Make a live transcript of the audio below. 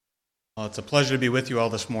Well, it's a pleasure to be with you all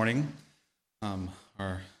this morning.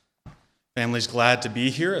 Our family's glad to be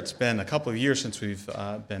here. It's been a couple of years since we've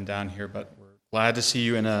been down here, but we're glad to see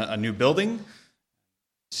you in a new building,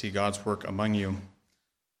 see God's work among you.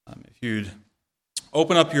 If you'd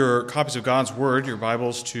open up your copies of God's Word, your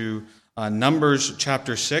Bibles, to Numbers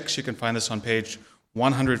chapter 6, you can find this on page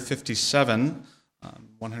 157,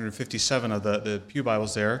 157 of the Pew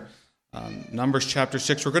Bibles there. Numbers chapter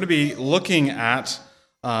 6, we're going to be looking at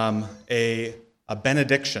a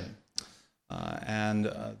benediction.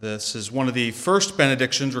 This is one of the first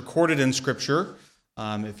benedictions recorded in Scripture.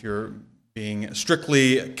 If you're being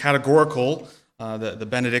strictly categorical, the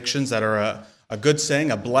benedictions that are a good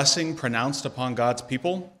saying, a blessing pronounced upon God's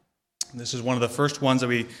people. This is one of the first ones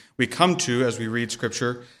that we come to as we read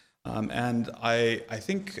Scripture. And I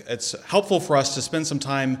think it's helpful for us to spend some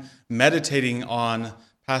time meditating on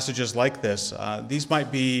passages like this. These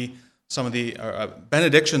might be some of the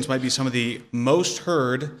benedictions might be some of the most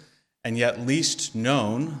heard and yet least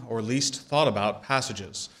known or least thought about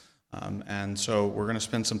passages. And so we're going to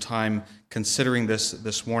spend some time considering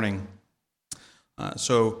this morning.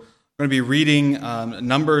 So we're going to be reading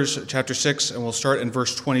Numbers chapter 6, and we'll start in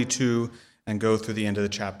verse 22 and go through the end of the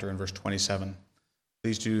chapter in verse 27.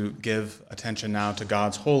 Please do give attention now to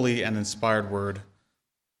God's holy and inspired word.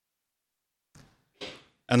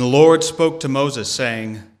 And the Lord spoke to Moses,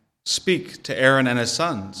 saying, "Speak to Aaron and his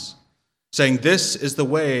sons, saying, This is the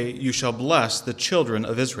way you shall bless the children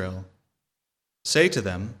of Israel. Say to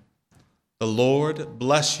them, The Lord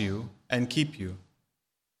bless you and keep you.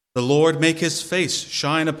 The Lord make his face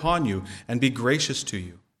shine upon you and be gracious to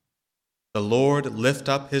you. The Lord lift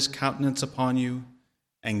up his countenance upon you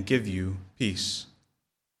and give you peace.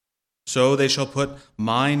 So they shall put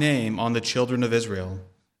my name on the children of Israel,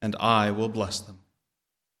 and I will bless them."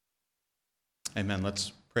 Amen.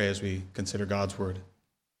 Let's pray as we consider God's word.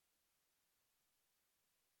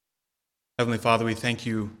 Heavenly Father, we thank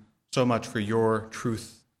you so much for your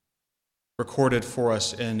truth recorded for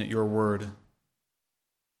us in your word,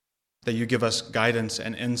 that you give us guidance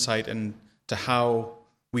and insight into how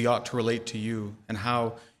we ought to relate to you and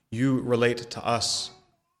how you relate to us.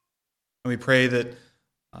 And we pray that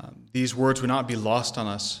these words would not be lost on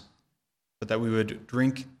us, but that we would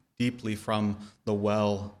drink deeply from the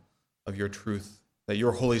well of your truth, that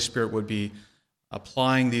your Holy Spirit would be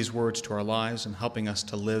applying these words to our lives and helping us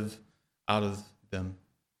to live out of them.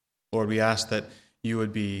 Lord, we ask that you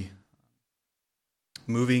would be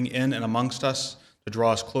moving in and amongst us to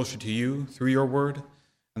draw us closer to you through your word,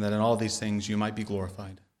 and that in all these things you might be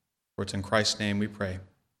glorified. For it's in Christ's name we pray.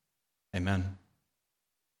 Amen.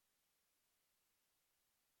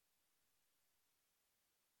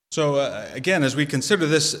 So again, as we consider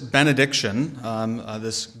this benediction,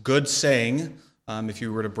 this good saying, if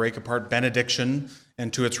you were to break apart benediction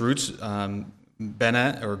into its roots,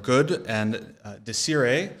 bene, or good, and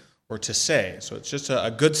desire, or to say. So it's just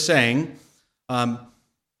a good saying.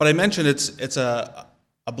 But I mentioned it's a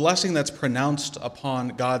blessing that's pronounced upon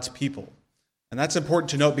God's people. And that's important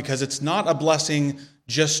to note because it's not a blessing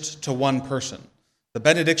just to one person. The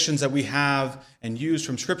benedictions that we have and use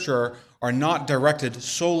from Scripture are not directed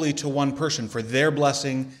solely to one person for their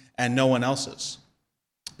blessing and no one else's.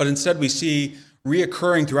 But instead we see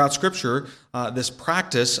reoccurring throughout Scripture this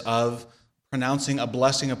practice of pronouncing a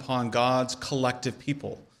blessing upon God's collective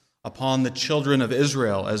people, upon the children of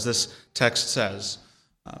Israel, as this text says.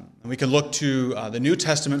 And we can look to the New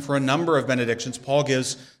Testament for a number of benedictions. Paul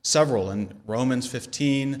gives several in Romans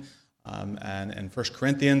 15, and in 1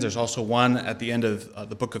 Corinthians. There's also one at the end of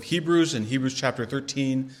the book of Hebrews, in Hebrews chapter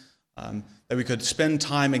 13, that we could spend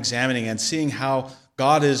time examining and seeing how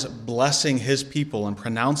God is blessing his people and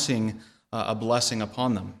pronouncing a blessing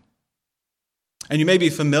upon them. And you may be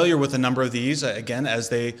familiar with a number of these, again, as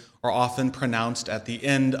they are often pronounced at the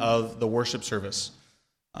end of the worship service.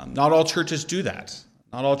 Not all churches do that.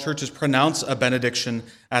 Not all churches pronounce a benediction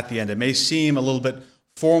at the end. It may seem a little bit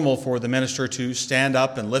formal for the minister to stand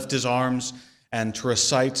up and lift his arms and to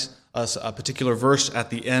recite a particular verse at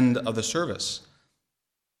the end of the service.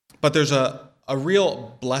 But there's a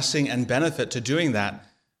real blessing and benefit to doing that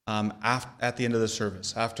at the end of the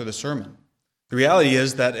service, after the sermon. The reality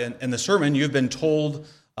is that in the sermon, you've been told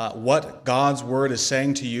what God's word is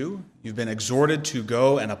saying to you. You've been exhorted to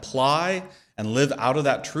go and apply and live out of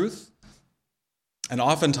that truth. And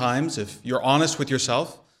oftentimes, if you're honest with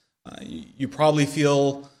yourself, you probably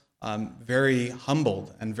feel very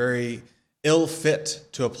humbled and very ill-fit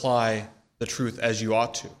to apply the truth as you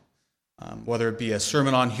ought to. Whether it be a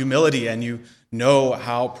sermon on humility and you know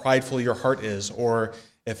how prideful your heart is, or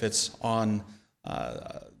if it's on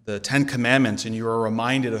the Ten Commandments and you are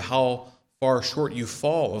reminded of how far short you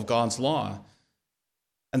fall of God's law.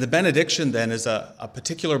 And the benediction then is a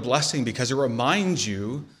particular blessing because it reminds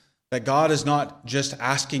you that God is not just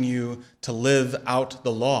asking you to live out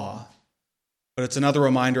the law, but it's another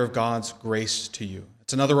reminder of God's grace to you.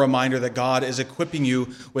 It's another reminder that God is equipping you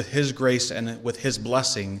with his grace and with his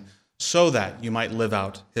blessing so that you might live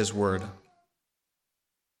out his word.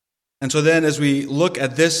 And so then as we look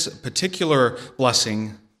at this particular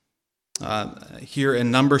blessing here in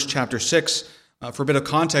Numbers chapter 6, for a bit of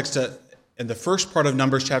context, in the first part of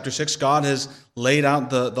Numbers chapter 6, God has laid out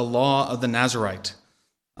the law of the Nazirite.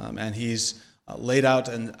 And he's laid out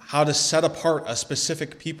how to set apart a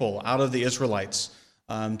specific people out of the Israelites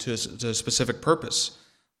to a specific purpose.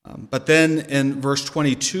 But then in verse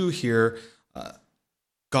 22 here,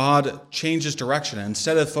 God changes direction.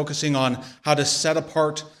 Instead of focusing on how to set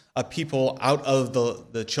apart a people out of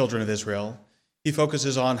the children of Israel, he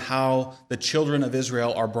focuses on how the children of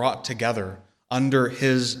Israel are brought together under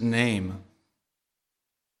his name.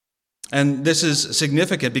 And this is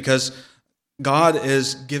significant because God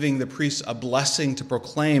is giving the priests a blessing to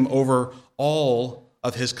proclaim over all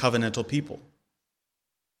of his covenantal people.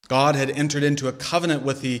 God had entered into a covenant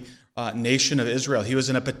with the nation of Israel. He was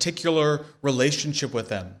in a particular relationship with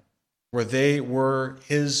them where they were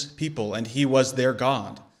his people and he was their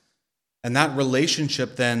God. And that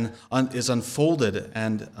relationship then is unfolded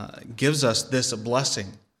and gives us this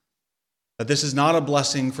blessing. That this is not a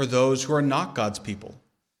blessing for those who are not God's people.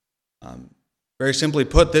 Very simply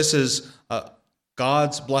put, this is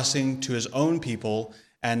God's blessing to his own people,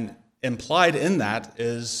 and implied in that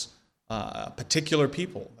is a particular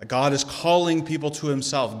people. God is calling people to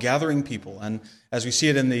himself, gathering people. And as we see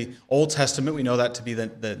it in the Old Testament, we know that to be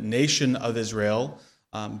the nation of Israel,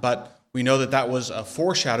 but we know that was a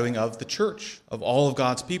foreshadowing of the church, of all of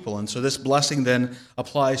God's people. And so this blessing then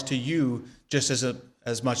applies to you just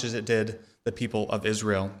as much as it did the people of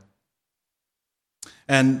Israel.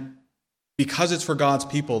 And because it's for God's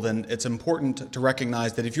people, then it's important to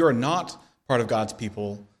recognize that if you are not part of God's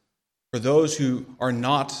people, for those who are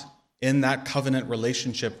not in that covenant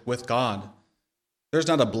relationship with God, there's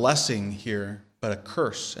not a blessing here, but a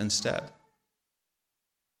curse instead.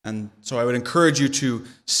 And so I would encourage you to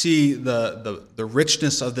see the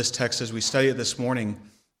richness of this text as we study it this morning,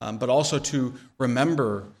 but also to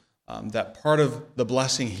remember that part of the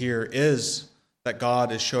blessing here is that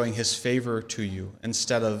God is showing his favor to you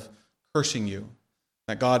instead of cursing you,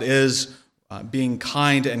 that God is being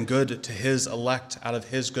kind and good to his elect out of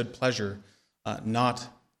his good pleasure, not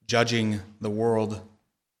judging the world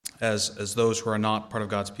as those who are not part of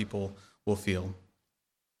God's people will feel.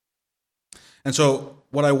 And so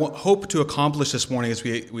what I hope to accomplish this morning as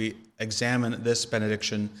we examine this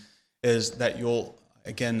benediction is that you'll,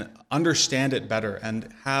 again, understand it better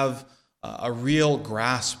and have a real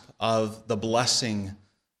grasp of the blessing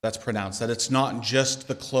that's pronounced, that it's not just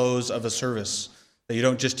the close of a service, that you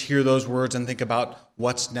don't just hear those words and think about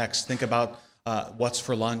what's next, think about what's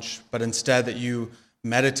for lunch, but instead that you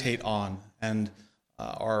meditate on and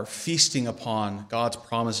are feasting upon God's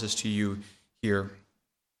promises to you here.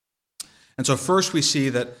 And so first we see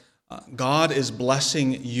that God is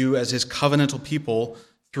blessing you as his covenantal people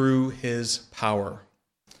through his power.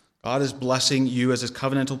 God is blessing you as his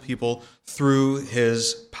covenantal people through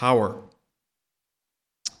his power.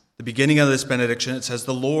 The beginning of this benediction, it says,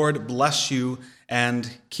 "The Lord bless you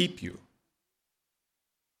and keep you."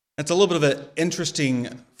 It's a little bit of an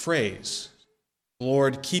interesting phrase.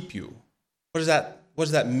 Lord, keep you. What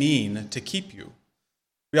does that mean to keep you?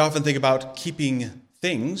 We often think about keeping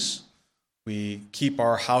things. We keep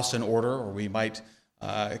our house in order, or we might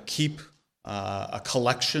keep a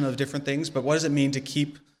collection of different things. But what does it mean to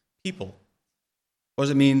keep people? What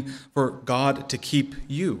does it mean for God to keep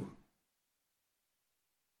you?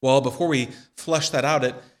 Well, before we flesh that out,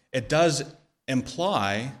 it does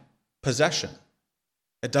imply possession.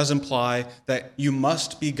 It does imply that you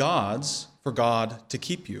must be God's for God to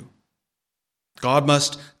keep you. God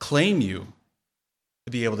must claim you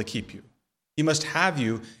to be able to keep you. He must have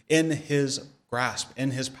you in his grasp, in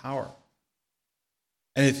his power.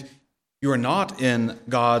 And if you are not in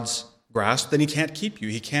God's grasp, then he can't keep you.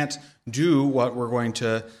 He can't do what we're going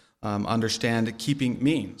to understand keeping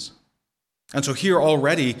means. And so here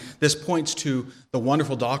already, this points to the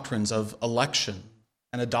wonderful doctrines of election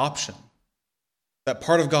and adoption. That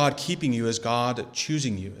part of God keeping you is God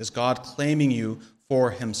choosing you, is God claiming you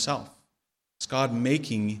for himself. It's God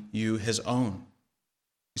making you his own.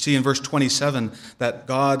 You see in verse 27 that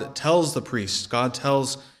God tells the priests, God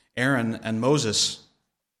tells Aaron and Moses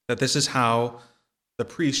that this is how the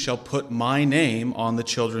priest shall put my name on the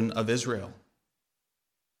children of Israel.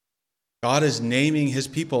 God is naming his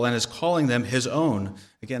people and is calling them his own.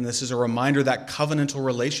 Again, this is a reminder that covenantal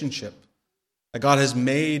relationship, that God has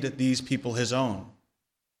made these people his own.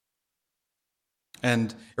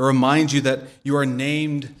 And it reminds you that you are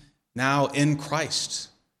named now in Christ.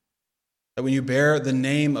 That when you bear the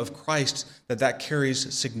name of Christ, that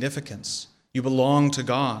carries significance. You belong to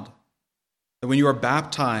God. That when you are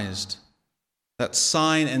baptized, that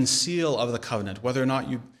sign and seal of the covenant, whether or not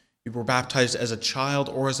you were baptized as a child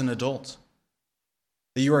or as an adult,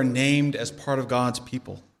 that you are named as part of God's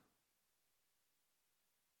people.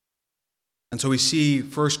 And so we see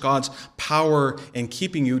first God's power in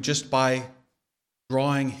keeping you just by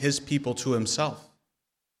drawing his people to himself.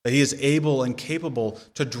 That he is able and capable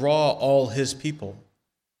to draw all his people.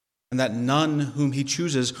 And that none whom he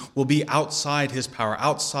chooses will be outside his power,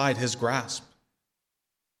 outside his grasp.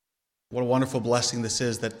 What a wonderful blessing this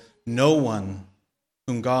is, that no one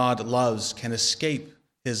whom God loves can escape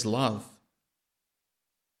his love.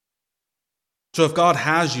 So if God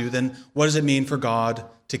has you, then what does it mean for God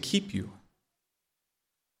to keep you?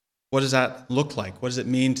 What does that look like? What does it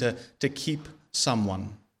mean to keep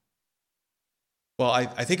someone? Well, I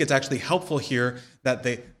think it's actually helpful here that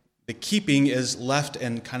the keeping is left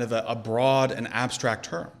in kind of a broad and abstract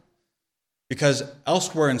term. Because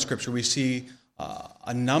elsewhere in Scripture we see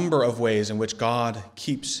a number of ways in which God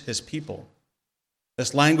keeps his people.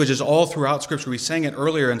 This language is all throughout Scripture. We sang it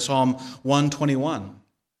earlier in Psalm 121,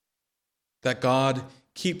 that God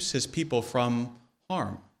keeps his people from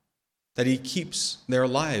harm, that he keeps their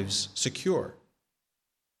lives secure.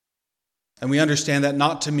 And we understand that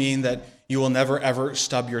not to mean that you will never ever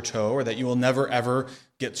stub your toe, or that you will never ever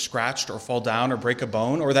get scratched or fall down or break a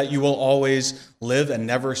bone, or that you will always live and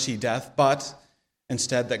never see death, but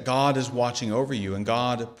instead that God is watching over you and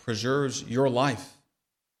God preserves your life.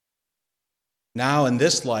 Now in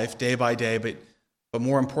this life, day by day, but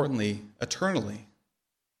more importantly, eternally,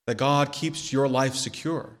 that God keeps your life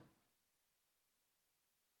secure.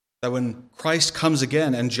 That when Christ comes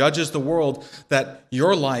again and judges the world, that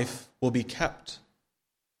your life will be kept,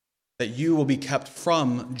 that you will be kept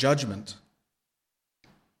from judgment.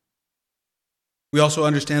 We also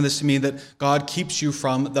understand this to mean that God keeps you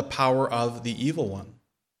from the power of the evil one.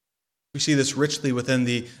 We see this richly within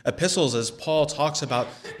the epistles as Paul talks about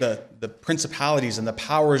the principalities and the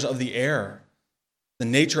powers of the air, the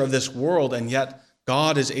nature of this world, and yet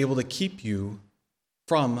God is able to keep you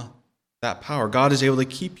from that power. God is able to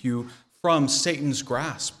keep you from Satan's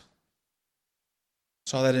grasp. We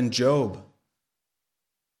saw that in Job,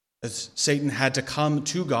 as Satan had to come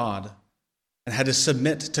to God and had to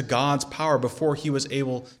submit to God's power before he was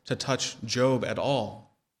able to touch Job at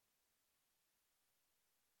all.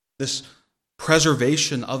 This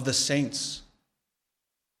preservation of the saints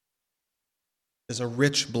is a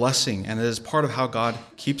rich blessing, and it is part of how God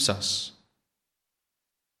keeps us.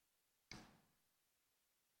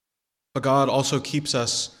 But God also keeps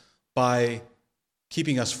us by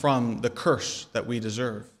keeping us from the curse that we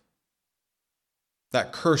deserve.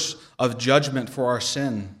 That curse of judgment for our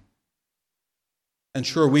sin. And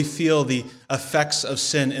sure, we feel the effects of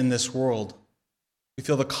sin in this world. We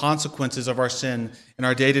feel the consequences of our sin in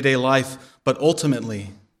our day-to-day life, but ultimately,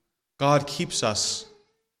 God keeps us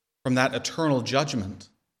from that eternal judgment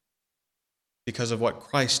because of what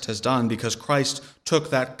Christ has done, because Christ took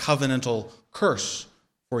that covenantal curse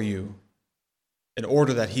for you in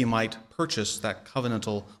order that he might purchase that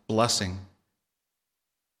covenantal blessing.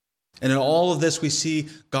 And in all of this, we see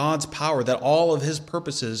God's power, that all of his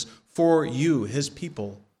purposes for you, his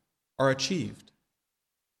people, are achieved.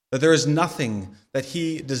 That there is nothing that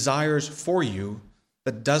he desires for you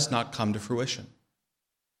that does not come to fruition.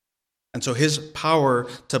 And so his power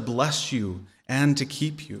to bless you and to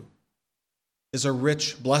keep you is a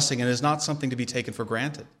rich blessing and is not something to be taken for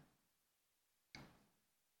granted.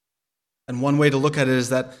 And one way to look at it is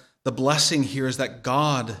that the blessing here is that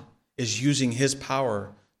God is using his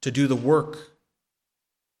power to do the work,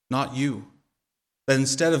 not you. That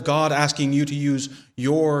instead of God asking you to use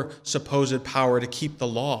your supposed power to keep the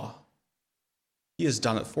law, he has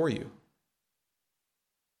done it for you.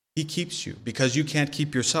 He keeps you because you can't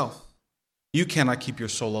keep yourself. You cannot keep your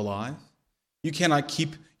soul alive. You cannot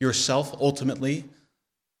keep yourself ultimately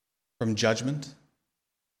from judgment.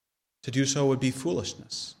 To do so would be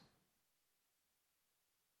foolishness.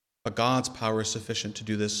 But God's power is sufficient to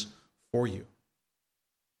do this for you.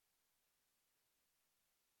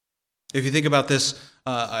 If you think about this,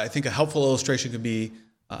 I think a helpful illustration could be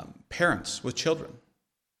parents with children.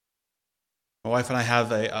 My wife and I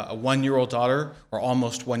have a one-year-old daughter, or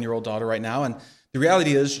almost one-year-old daughter right now, and the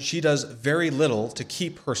reality is she does very little to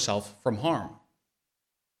keep herself from harm.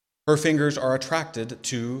 Her fingers are attracted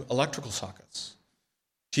to electrical sockets.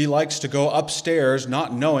 She likes to go upstairs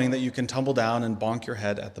not knowing that you can tumble down and bonk your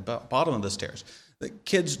head at the bottom of the stairs. The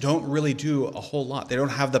kids don't really do a whole lot. They don't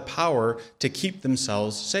have the power to keep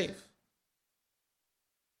themselves safe.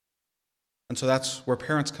 And so that's where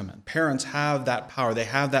parents come in. Parents have that power. They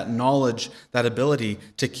have that knowledge, that ability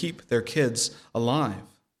to keep their kids alive.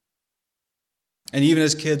 And even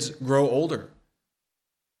as kids grow older,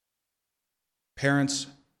 parents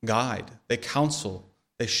guide, they counsel,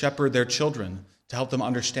 they shepherd their children to help them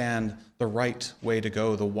understand the right way to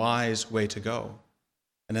go, the wise way to go.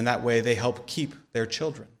 And in that way, they help keep their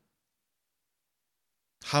children.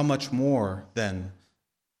 How much more, then,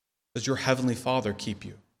 does your Heavenly Father keep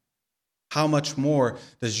you? How much more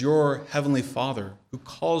does your Heavenly Father, who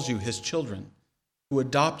calls you His children, who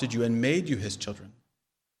adopted you and made you His children,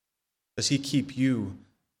 does He keep you?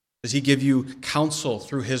 Does He give you counsel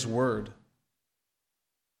through His word?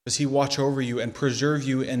 Does He watch over you and preserve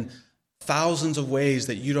you in thousands of ways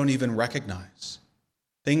that you don't even recognize?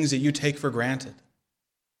 Things that you take for granted.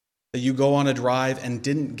 That you go on a drive and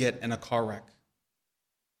didn't get in a car wreck.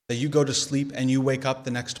 That you go to sleep and you wake up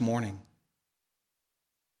the next morning.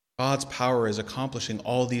 God's power is accomplishing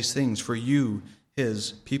all these things for you,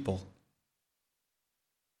 His people.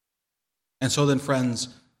 And so then, friends,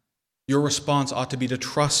 your response ought to be to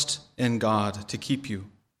trust in God to keep you,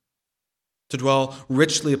 to dwell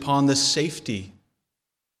richly upon this safety,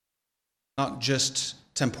 not just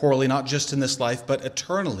temporally, not just in this life, but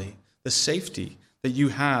eternally, the safety that you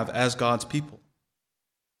have as God's people.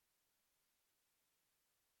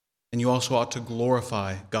 And you also ought to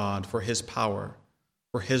glorify God for His power,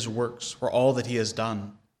 for His works, for all that He has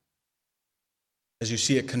done. As you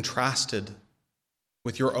see it contrasted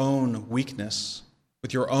with your own weakness,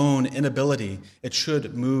 with your own inability, it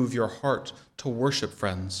should move your heart to worship,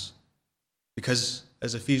 friends. Because,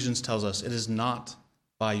 as Ephesians tells us, it is not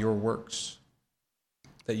by your works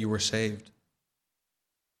that you were saved.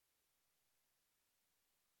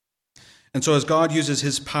 And so as God uses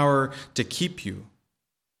His power to keep you,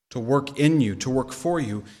 to work in you, to work for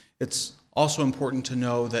you, it's also important to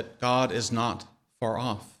know that God is not far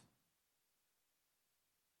off.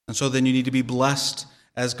 And so then you need to be blessed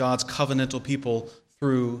as God's covenantal people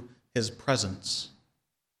through His presence.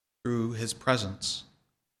 Through His presence.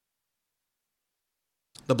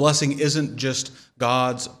 The blessing isn't just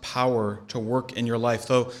God's power to work in your life,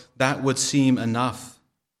 though that would seem enough.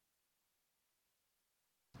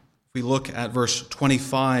 If we look at verse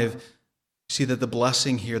 25, see that the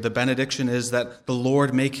blessing here, the benediction, is that the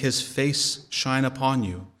Lord make His face shine upon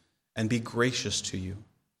you and be gracious to you.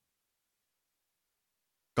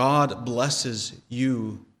 God blesses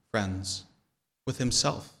you, friends, with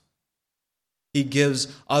Himself. He gives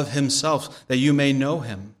of Himself that you may know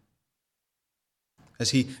Him.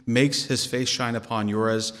 As He makes His face shine upon you, or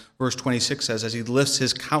as verse 26 says, as He lifts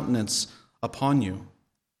His countenance upon you.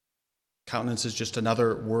 Countenance is just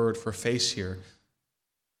another word for face here.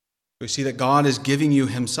 We see that God is giving you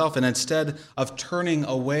Himself, and instead of turning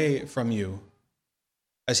away from you,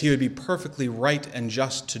 as He would be perfectly right and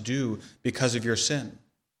just to do because of your sin,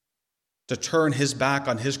 to turn His back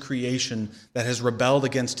on His creation that has rebelled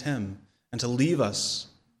against Him, and to leave us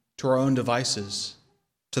to our own devices,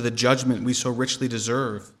 to the judgment we so richly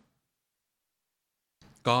deserve,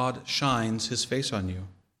 God shines His face on you.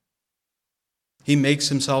 He makes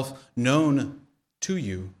Himself known to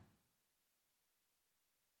you,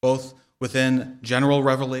 both within general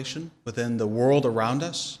revelation, within the world around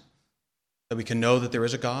us, that we can know that there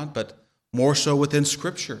is a God, but more so within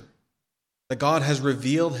Scripture, that God has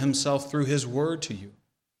revealed Himself through His word to you,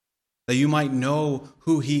 that you might know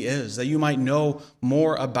who He is, that you might know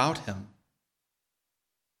more about Him.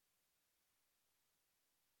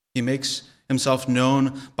 He makes Himself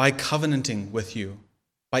known by covenanting with you,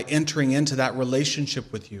 by entering into that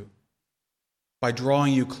relationship with you, by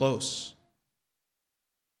drawing you close.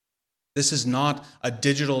 This is not a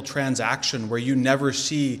digital transaction where you never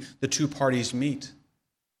see the two parties meet.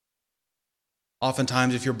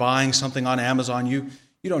 Oftentimes, if you're buying something on Amazon, you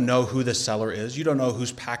don't know who the seller is. You don't know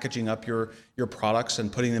who's packaging up your products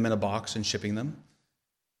and putting them in a box and shipping them.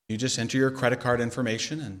 You just enter your credit card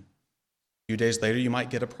information, and a few days later, you might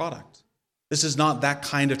get a product. This is not that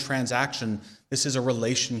kind of transaction. This is a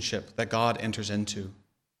relationship that God enters into,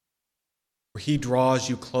 where He draws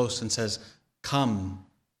you close and says, "Come,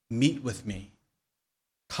 meet with me.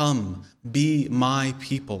 Come, be my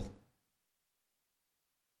people."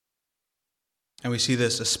 And we see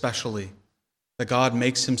this especially, that God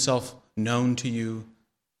makes Himself known to you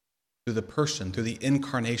through the person, through the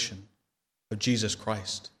incarnation of Jesus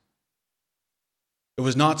Christ. It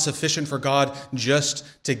was not sufficient for God just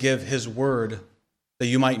to give his word that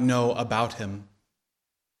you might know about him.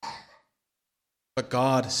 But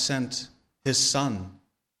God sent his Son.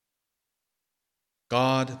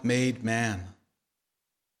 God made man,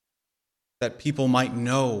 that people might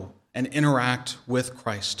know and interact with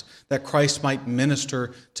Christ, that Christ might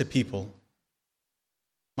minister to people,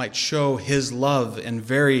 might show his love in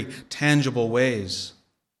very tangible ways.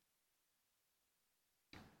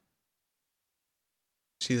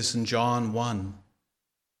 See this in John 1.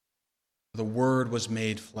 The Word was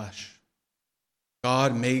made flesh.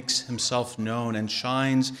 God makes himself known and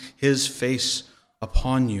shines his face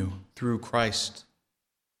upon you through Christ.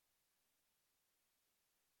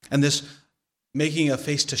 And this making a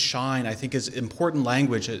face to shine, I think, is important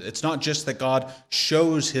language. It's not just that God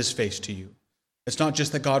shows his face to you. It's not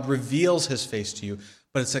just that God reveals his face to you,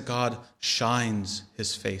 but it's that God shines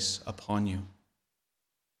his face upon you.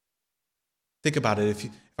 Think about it. If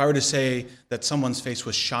I were to say that someone's face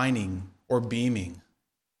was shining or beaming,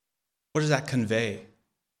 what does that convey?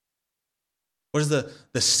 What is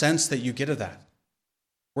the sense that you get of that?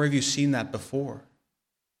 Where have you seen that before? A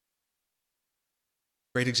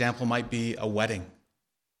great example might be a wedding.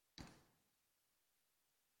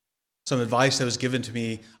 Some advice that was given to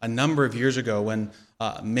me a number of years ago when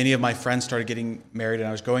many of my friends started getting married and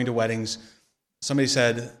I was going to weddings. Somebody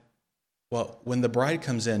said, well, when the bride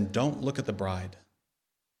comes in, don't look at the bride.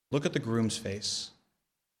 Look at the groom's face.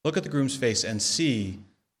 Look at the groom's face and see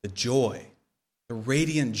the joy, the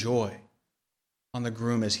radiant joy on the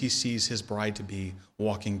groom as he sees his bride-to-be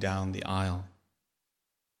walking down the aisle.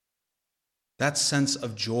 That sense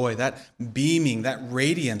of joy, that beaming, that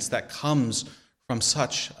radiance that comes from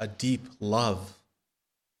such a deep love,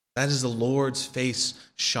 that is the Lord's face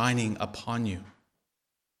shining upon you.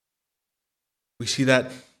 We see that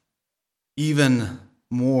even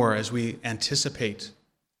more as we anticipate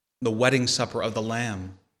the wedding supper of the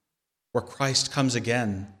Lamb, where Christ comes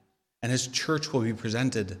again and his church will be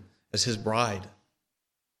presented as his bride.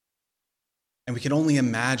 And we can only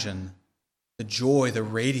imagine the joy, the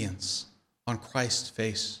radiance on Christ's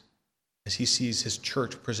face as he sees his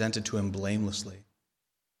church presented to him blamelessly.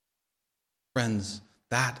 Friends,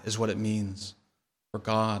 that is what it means for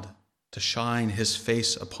God to shine his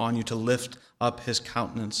face upon you, to lift up his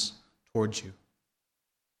countenance towards you.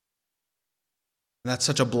 And that's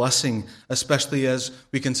such a blessing, especially as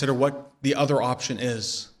we consider what the other option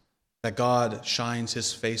is, that God shines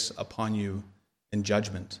his face upon you in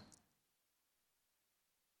judgment.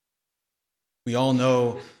 We all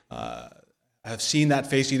know, have seen that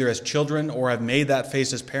face either as children or have made that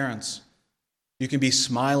face as parents. You can be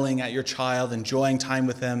smiling at your child, enjoying time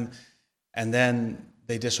with them, and then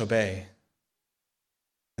they disobey.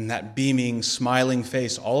 And that beaming, smiling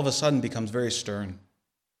face all of a sudden becomes very stern.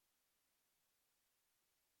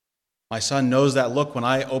 My son knows that look when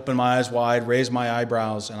I open my eyes wide, raise my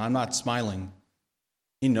eyebrows, and I'm not smiling.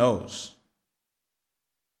 He knows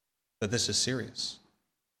that this is serious,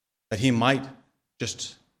 that he might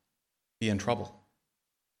just be in trouble.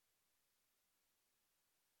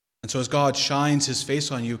 And so as God shines his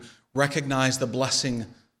face on you, recognize the blessing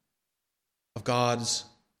of God's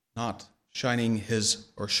not shining his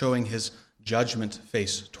or showing his judgment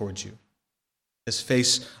face towards you, his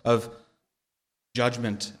face of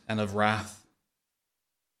judgment and of wrath.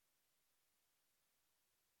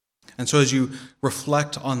 And so as you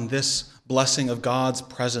reflect on this blessing of God's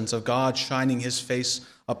presence, of God shining his face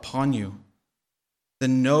upon you,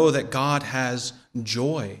 then know that God has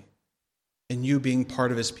joy in you being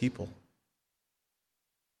part of his people.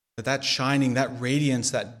 That shining, that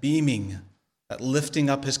radiance, that beaming, that lifting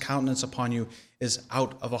up his countenance upon you is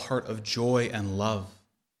out of a heart of joy and love.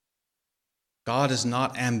 God is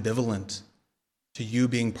not ambivalent to you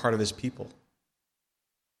being part of his people.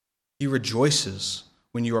 He rejoices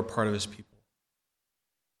when you are part of his people.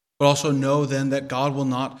 But also know then that God will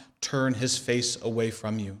not turn his face away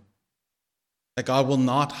from you. That God will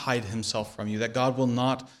not hide himself from you. That God will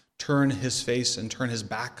not turn his face and turn his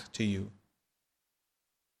back to you.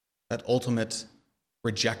 That ultimate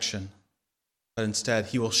rejection. But instead,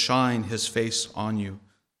 he will shine his face on you.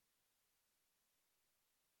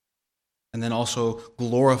 And then also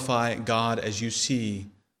glorify God as you see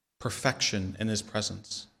perfection in his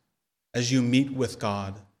presence. As you meet with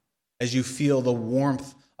God, as you feel the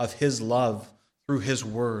warmth of his love through his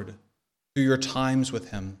word, through your times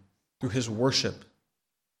with him, through his worship.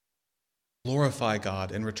 Glorify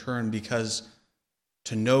God in return, because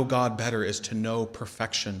to know God better is to know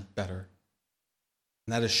perfection better.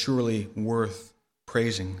 And that is surely worth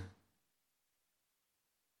praising.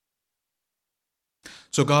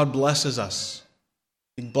 So God blesses us.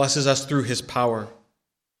 He blesses us through his power.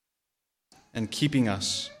 and keeping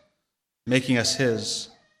us, making us his.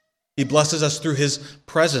 He blesses us through his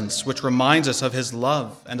presence, which reminds us of his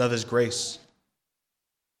love and of his grace.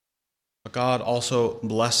 But God also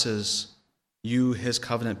blesses you, his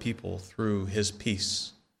covenant people, through his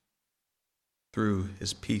peace. Through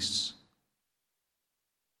his peace.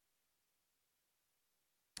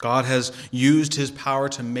 God has used his power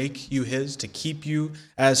to make you his, to keep you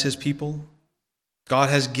as his people. God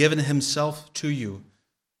has given himself to you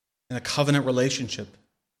in a covenant relationship,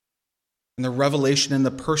 in the revelation in the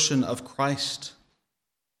person of Christ,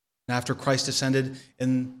 and after Christ descended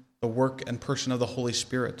in the work and person of the Holy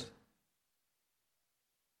Spirit.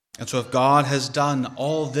 And so if God has done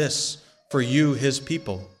all this for you, his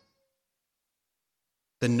people,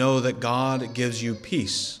 then know that God gives you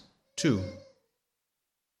peace too.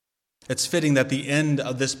 It's fitting that the end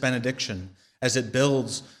of this benediction, as it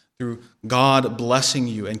builds through God blessing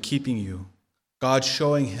you and keeping you, God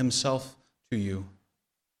showing himself to you,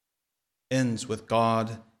 ends with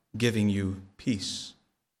God giving you peace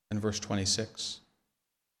in verse 26.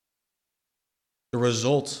 The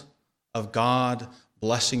result of God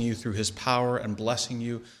blessing you through his power and blessing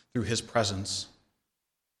you through his presence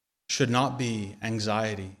should not be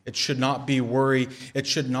anxiety. It should not be worry. It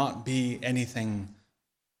should not be anything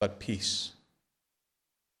but peace.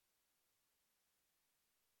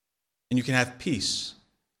 And you can have peace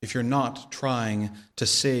if you're not trying to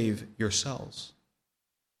save yourselves,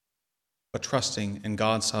 but trusting in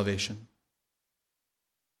God's salvation.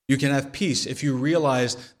 You can have peace if you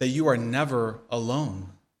realize that you are never alone,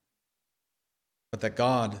 but that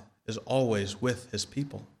God is always with his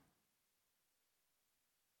people.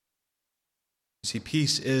 You see,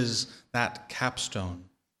 peace is that capstone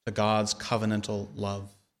to God's covenantal love.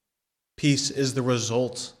 Peace is the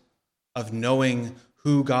result of knowing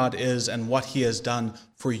who God is and what he has done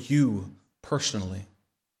for you personally.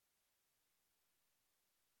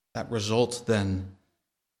 That result, then,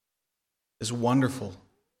 is wonderful.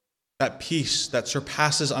 That peace that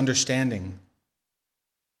surpasses understanding.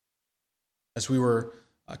 As we were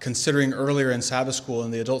considering earlier in Sabbath school,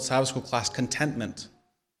 in the adult Sabbath school class, contentment.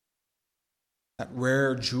 That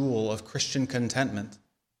rare jewel of Christian contentment.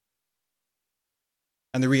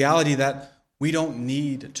 And the reality that we don't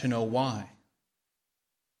need to know why.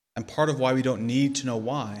 And part of why we don't need to know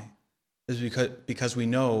why is because we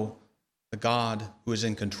know the God who is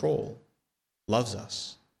in control loves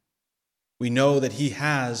us. We know that he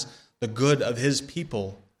has the good of his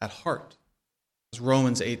people at heart. As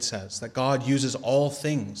Romans 8 says, that God uses all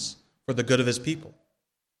things for the good of his people.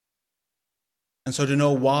 And so to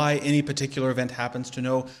know why any particular event happens, to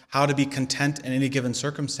know how to be content in any given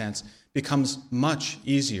circumstance, becomes much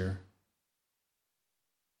easier.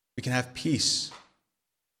 We can have peace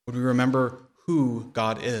when we remember who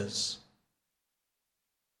God is.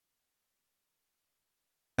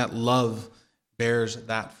 That love bears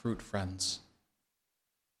that fruit, friends.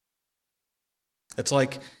 It's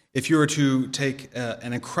like if you were to take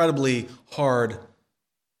an incredibly hard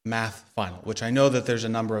math final, which I know that there's a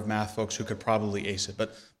number of math folks who could probably ace it,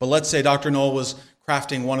 but let's say Dr. Knoll was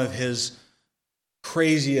crafting one of his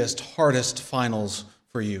craziest, hardest finals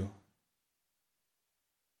for you.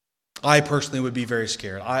 I personally would be very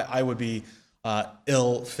scared. I would be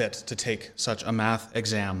ill fit to take such a math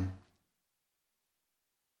exam.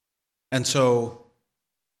 And so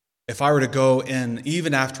if I were to go in,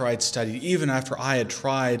 even after I'd studied, even after I had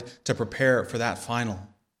tried to prepare for that final,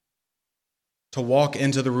 to walk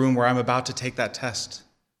into the room where I'm about to take that test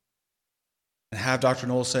and have Dr.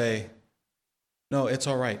 Knoll say, "No, it's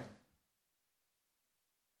all right.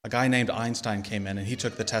 A guy named Einstein came in and he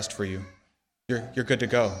took the test for you. You're good to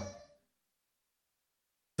go."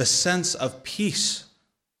 The sense of peace,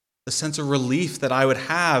 the sense of relief that I would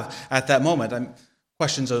have at that moment,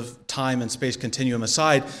 questions of time and space continuum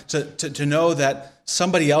aside, to know that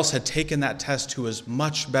somebody else had taken that test who was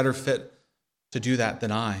much better fit to do that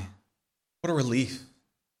than I. What a relief.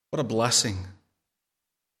 What a blessing.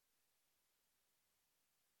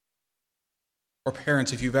 Or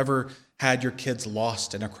parents, if you've ever had your kids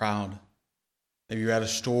lost in a crowd, maybe you're at a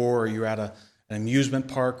store or you're at an amusement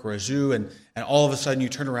park or a zoo, and all of a sudden you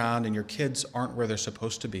turn around and your kids aren't where they're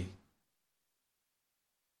supposed to be.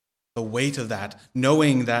 The weight of that,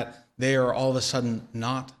 knowing that they are all of a sudden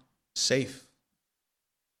not safe.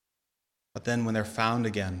 But then when they're found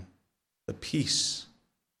again, the peace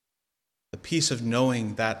of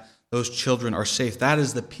knowing that those children are safe, that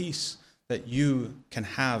is the peace that you can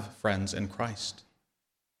have, friends, in Christ.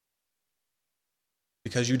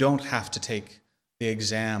 Because you don't have to take the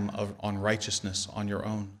exam on righteousness on your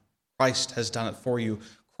own. Christ has done it for you.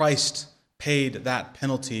 Christ paid that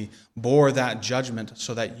penalty, bore that judgment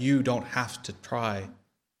so that you don't have to try.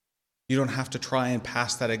 You don't have to try and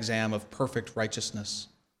pass that exam of perfect righteousness.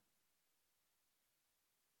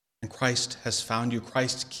 And Christ has found you.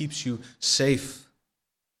 Christ keeps you safe.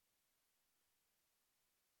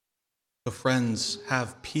 So friends,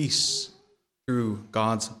 have peace through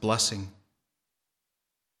God's blessing.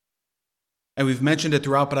 And we've mentioned it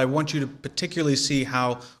throughout, but I want you to particularly see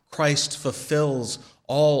how Christ fulfills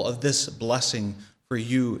all of this blessing for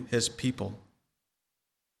you, his people.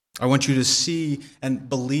 I want you to see and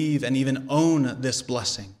believe and even own this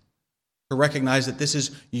blessing, to recognize that this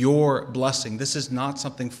is your blessing. This is not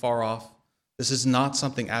something far off. This is not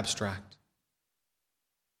something abstract.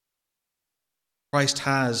 Christ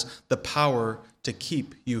has the power to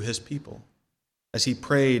keep you his people, as he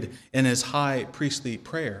prayed in his high priestly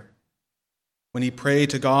prayer, when he prayed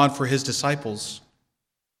to God for his disciples,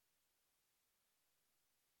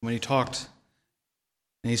 when he talked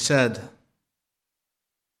and he said,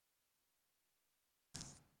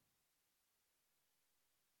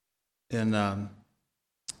 starting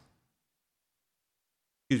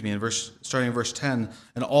in verse 10,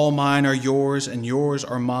 and all mine are yours, and yours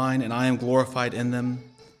are mine, and I am glorified in them.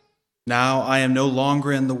 Now I am no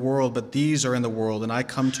longer in the world, but these are in the world, and I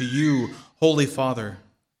come to you, Holy Father.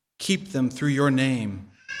 Keep them through your name,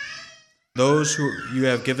 those who you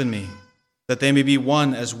have given me, that they may be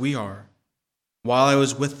one as we are. While I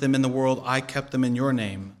was with them in the world, I kept them in your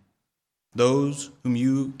name. Those whom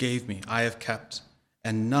you gave me, I have kept,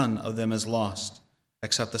 and none of them is lost,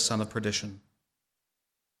 except the son of perdition.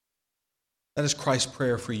 That is Christ's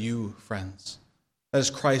prayer for you, friends. That is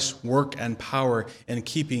Christ's work and power in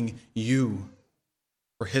keeping you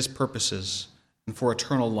for his purposes and for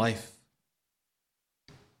eternal life.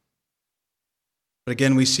 But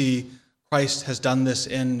again, we see Christ has done this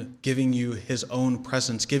in giving you his own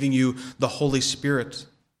presence, giving you the Holy Spirit.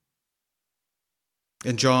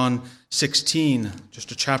 In John 16,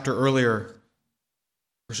 just a chapter earlier,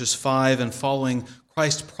 verses 5 and following,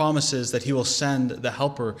 Christ promises that he will send the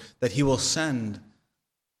Helper, that he will send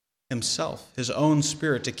himself, his own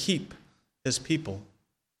Spirit, to keep his people,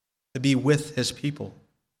 to be with his people.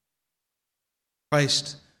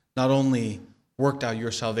 Christ not only worked out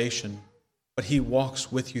your salvation, but he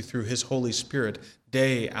walks with you through his Holy Spirit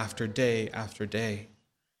day after day after day.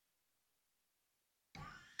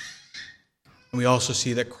 And we also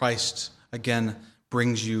see that Christ, again,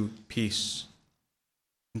 brings you peace.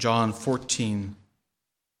 John 14,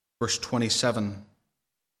 verse 27.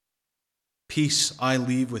 Peace I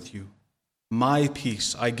leave with you. My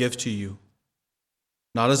peace I give to you.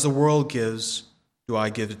 Not as the world gives, do I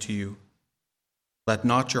give it to you. Let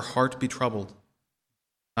not your heart be troubled,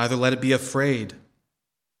 neither let it be afraid.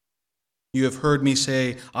 You have heard me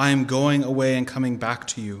say, I am going away and coming back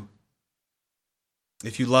to you.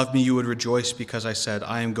 If you loved me, you would rejoice because I said,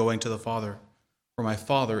 I am going to the Father, for my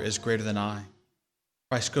Father is greater than I.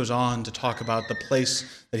 Christ goes on to talk about the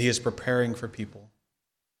place that he is preparing for people.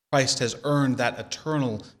 Christ has earned that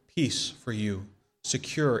eternal peace for you,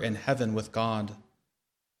 secure in heaven with God,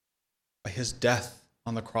 by his death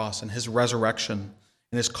on the cross and his resurrection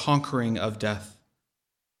and his conquering of death.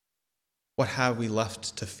 What have we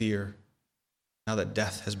left to fear now that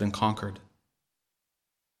death has been conquered?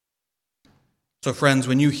 So friends,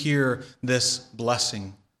 when you hear this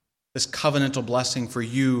blessing, this covenantal blessing for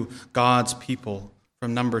you, God's people,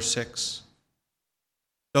 from number 6,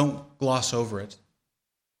 don't gloss over it.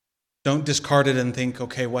 Don't discard it and think,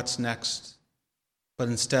 okay, what's next? But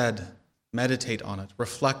instead, meditate on it,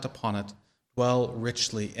 reflect upon it, dwell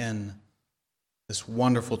richly in this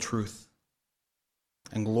wonderful truth,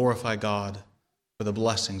 and glorify God for the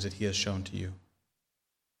blessings that he has shown to you.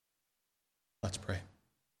 Let's pray.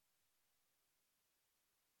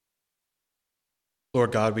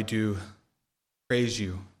 Lord God, we do praise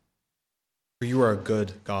you, for you are a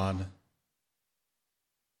good God.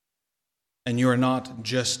 And you are not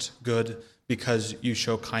just good because you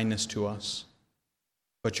show kindness to us,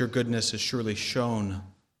 but your goodness is surely shown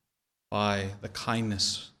by the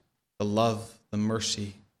kindness, the love, the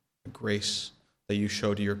mercy, the grace that you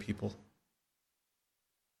show to your people.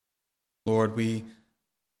 Lord, we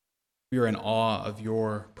are in awe of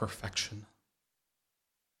your perfection,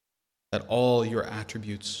 that all your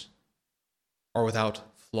attributes are without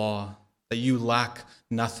flaw, that you lack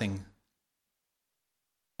nothing,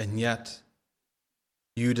 and yet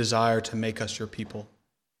you desire to make us your people,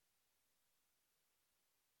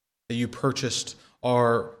 that you purchased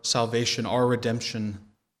our salvation, our redemption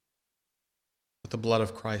with the blood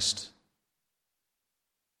of Christ.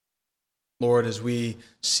 Lord, as we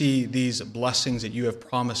see these blessings that you have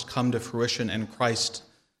promised come to fruition in Christ,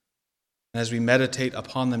 And as we meditate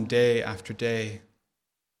upon them day after day,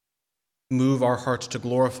 move our hearts to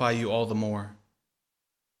glorify you all the more.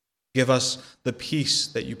 Give us the peace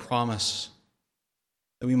that you promise,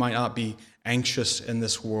 that we might not be anxious in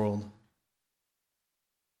this world,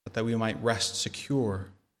 but that we might rest secure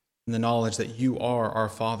in the knowledge that you are our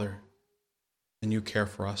Father and you care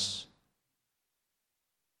for us.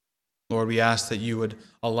 Lord, we ask that you would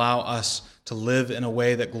allow us to live in a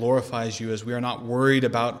way that glorifies you, as we are not worried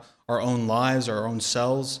about our own lives, our own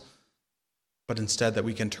selves, but instead that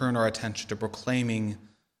we can turn our attention to proclaiming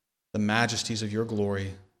the majesties of your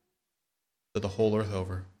glory to the whole earth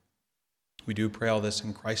over. We do pray all this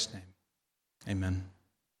in Christ's name. Amen.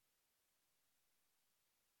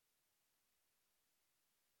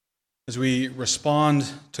 As we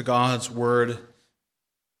respond to God's word,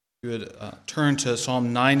 we would turn to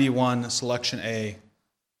Psalm 91, selection A.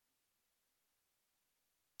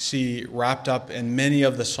 See wrapped up in many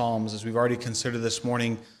of the Psalms, as we've already considered this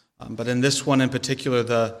morning, but in this one in particular,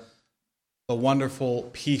 the wonderful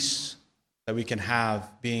peace that we can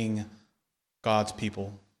have being God's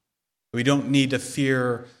people. We don't need to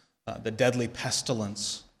fear the deadly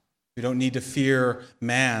pestilence. We don't need to fear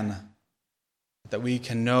man, that we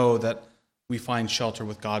can know that we find shelter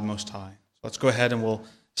with God Most High. So let's go ahead and we'll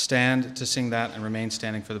stand to sing that and remain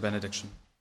standing for the benediction.